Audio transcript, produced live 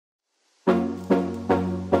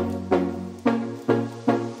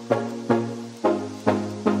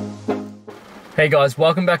Hey guys,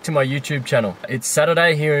 welcome back to my YouTube channel. It's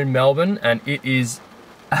Saturday here in Melbourne and it is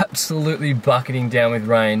absolutely bucketing down with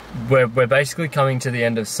rain. We're basically coming to the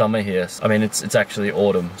end of summer here. I mean, it's actually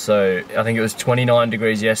autumn. So I think it was 29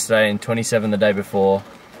 degrees yesterday and 27 the day before.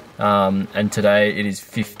 And today it is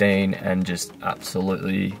 15 and just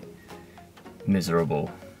absolutely miserable.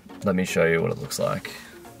 Let me show you what it looks like.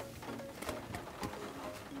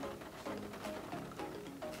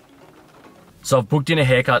 So I've booked in a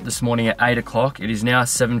haircut this morning at 8 o'clock. It is now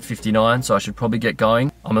 7:59, so I should probably get going.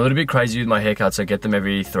 I'm a little bit crazy with my haircuts. I get them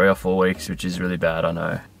every 3 or 4 weeks, which is really bad, I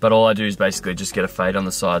know. But all I do is basically just get a fade on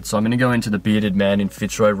the side. So I'm gonna go into the Bearded Man in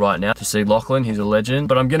Fitzroy right now to see Lachlan. He's a legend.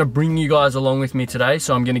 But I'm gonna bring you guys along with me today.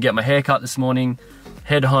 So I'm gonna get my haircut this morning,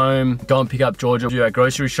 head home, go and pick up Georgia, do our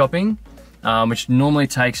grocery shopping, which normally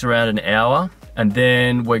takes around an hour. And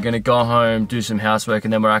then we're gonna go home, do some housework,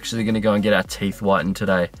 and then we're actually gonna go and get our teeth whitened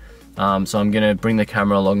today. So I'm gonna bring the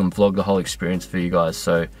camera along and vlog the whole experience for you guys.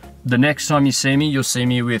 So the next time you see me, you'll see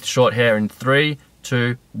me with short hair in 3,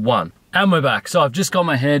 2, 1. And we're back. So I've just got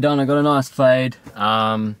my hair done. I got a nice fade.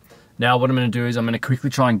 Now what I'm gonna do is I'm gonna quickly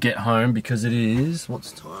try and get home because it is,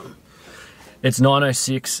 what's the time? It's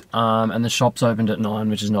 9:06 and the shop's opened at 9,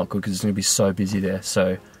 which is not good because it's gonna be so busy there.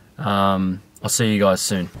 So I'll see you guys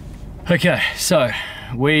soon. Okay, so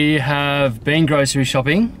we have been grocery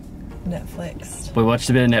shopping. Netflix. We watched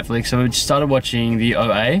a bit of Netflix, so we just started watching the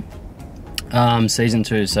OA, season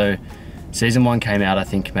 2. So season 1 came out, I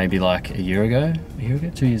think maybe like a year ago,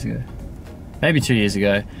 2 years ago, maybe 2 years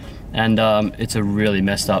ago, and it's a really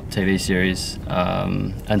messed up TV series,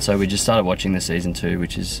 and so we just started watching the season 2,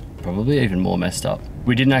 which is probably even more messed up.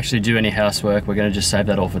 We didn't actually do any housework. We're gonna just save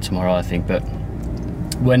that all for tomorrow, I think, but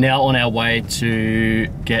we're now on our way to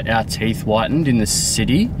get our teeth whitened in the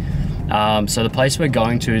city. So the place we're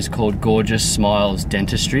going to is called Gorgeous Smiles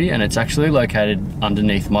Dentistry, and it's actually located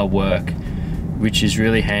underneath my work, which is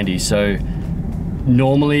really handy. So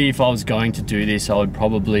normally if I was going to do this, I would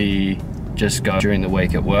probably just go during the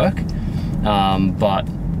week at work. But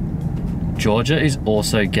Georgia is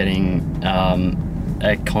also getting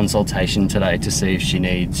a consultation today to see if she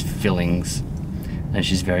needs fillings, and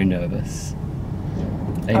she's very nervous.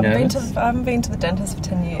 I haven't been to the dentist for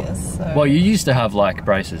 10 years. So. Well, you used to have like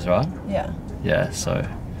braces, right? Yeah. Yeah, so.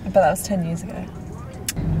 But that was 10 years ago.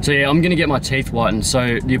 So yeah, I'm gonna get my teeth whitened.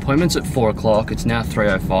 So the appointment's at 4 o'clock, it's now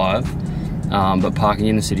 3:05. But parking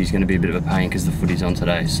in the city is gonna be a bit of a pain because the footy's on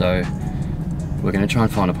today. So we're gonna try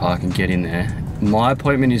and find a park and get in there. My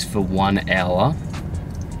appointment is for 1 hour.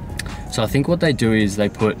 So I think what they do is they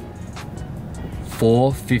put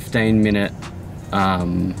 4 15-minute,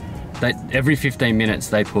 every 15 minutes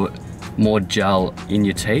they put more gel in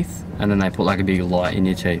your teeth, and then they put like a big light in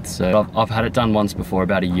your teeth. So I've had it done once before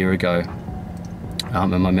about a year ago,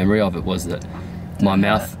 and my memory of it was that my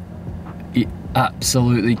mouth, it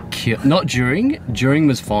absolutely killed. Not during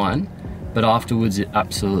was fine, but afterwards it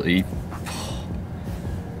absolutely,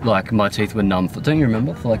 like my teeth were numb. Don't you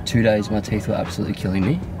remember? For like 2 days my teeth were absolutely killing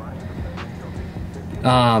me.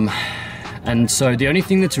 And so the only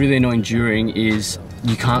thing that's really annoying during is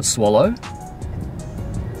you can't swallow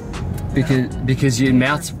because your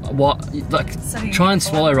mouth's try and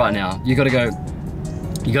swallow right now. You gotta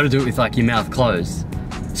do it with like your mouth closed.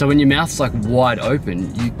 So when your mouth's like wide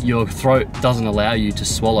open, your throat doesn't allow you to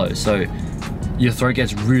swallow. So your throat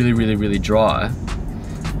gets really, really, really dry.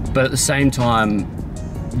 But at the same time,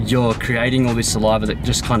 you're creating all this saliva that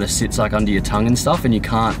just kind of sits like under your tongue and stuff, and you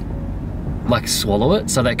can't like swallow it.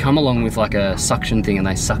 So they come along with like a suction thing and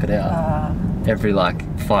they suck it out. Every like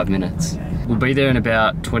 5 minutes. Okay. We'll be there in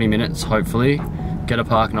about 20 minutes, hopefully. Get a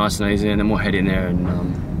park nice and easy, and then we'll head in there, and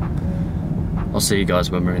I'll see you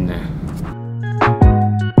guys when we're in there.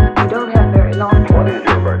 We don't have very long. What is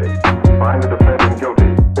your verdict? Find the defendant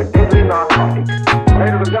guilty. The deadly narcotic.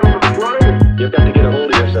 Ladies and gentlemen of the jury, you've got to get a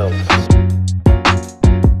hold of yourself.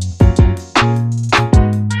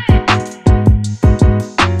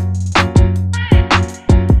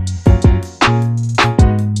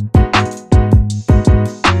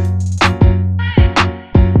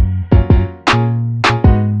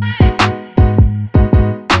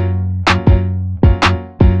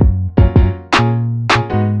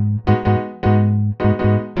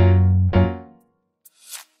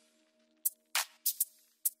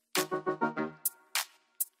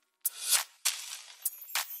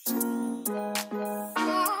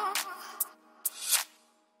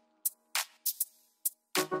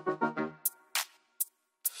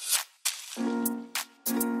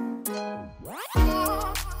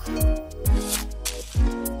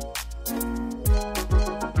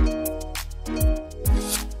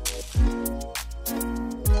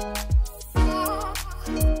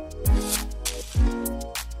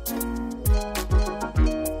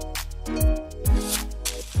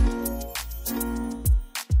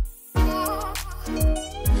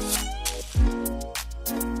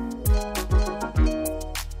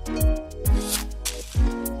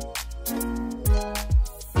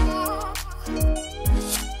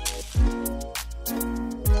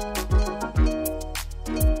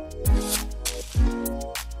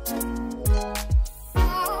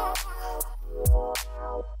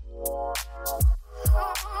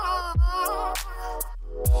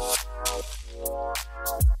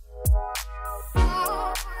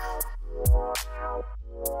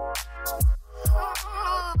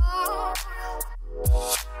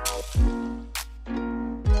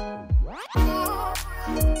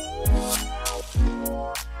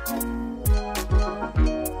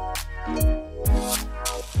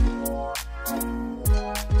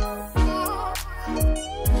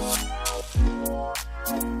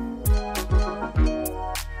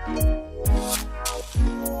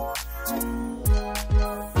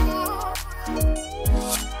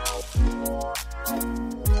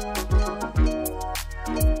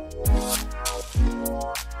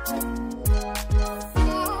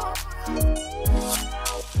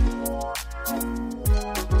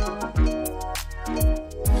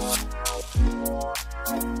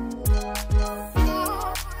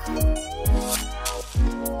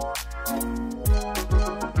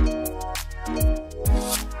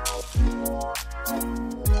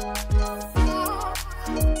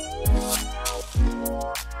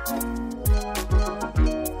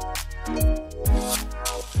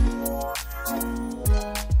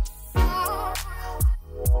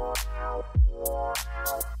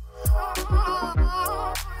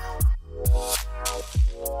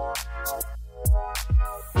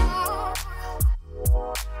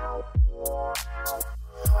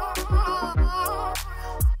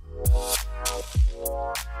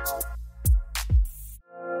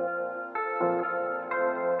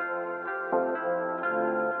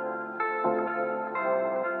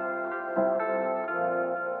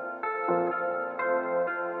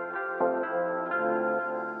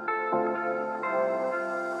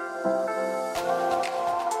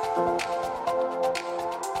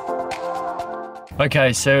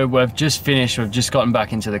 Okay, so we've just finished, we've just gotten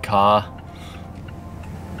back into the car.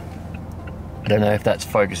 I don't know if that's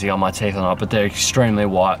focusing on my teeth or not, but they're extremely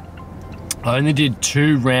white. I only did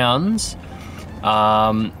 2 rounds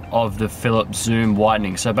of the Phillips ZOOM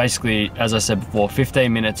whitening. So basically, as I said before,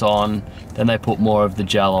 15 minutes on, then they put more of the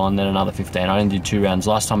gel on, then another 15. I only did 2 rounds.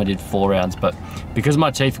 Last time I did 4 rounds, but because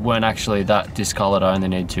my teeth weren't actually that discolored, I only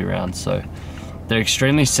need 2 rounds. So they're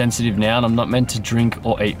extremely sensitive now, and I'm not meant to drink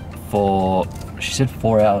or eat for, she said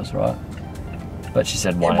 4 hours, right? But she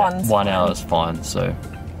said 1 hour is fine. So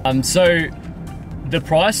the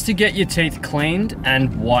price to get your teeth cleaned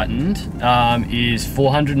and whitened is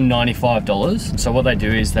 $495. So what they do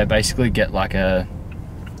is they basically get like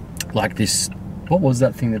this, what was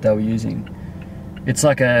that thing that they were using? It's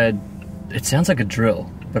like it sounds like a drill,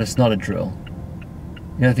 but it's not a drill.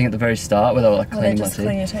 You know the thing at the very start where they were like cleaning my teeth?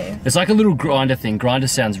 Clean your teeth. It's like a little grinder thing. Grinder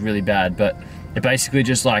sounds really bad, but it basically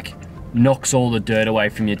just like knocks all the dirt away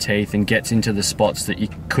from your teeth and gets into the spots that you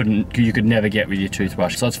could never get with your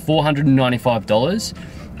toothbrush. So it's $495.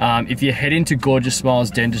 If you head into Gorgeous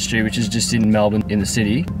Smiles Dentistry, which is just in Melbourne in the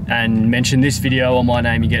city, and mention this video or my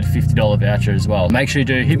name, you get a $50 voucher as well. Make sure you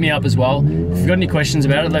do hit me up as well. If you've got any questions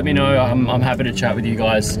about it, let me know. I'm happy to chat with you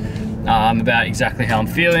guys about exactly how I'm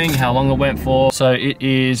feeling, how long it went for. So it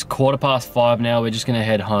is 5:15 now. We're just gonna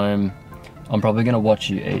head home. I'm probably gonna watch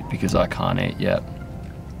you eat because I can't eat yet.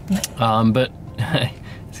 But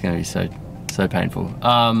it's gonna be so painful.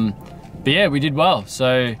 But yeah, we did well.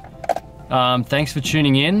 So thanks for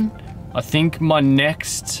tuning in. I think my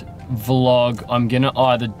next vlog, I'm gonna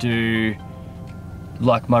either do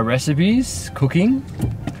like my recipes, cooking.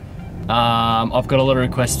 I've got a lot of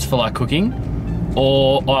requests for like cooking,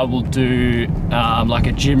 or I will do like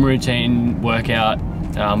a gym routine workout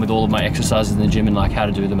with all of my exercises in the gym and like how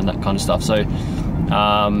to do them and that kind of stuff. So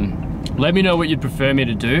let me know what you'd prefer me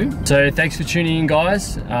to do. So thanks for tuning in,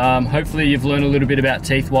 guys. Hopefully you've learned a little bit about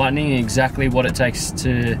teeth whitening and exactly what it takes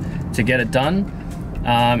to get it done.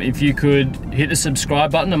 If you could hit the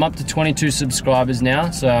subscribe button. I'm up to 22 subscribers now,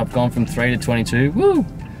 so I've gone from 3 to 22. Woo!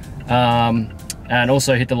 And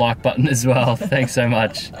also hit the like button as well. Thanks so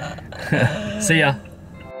much. See ya.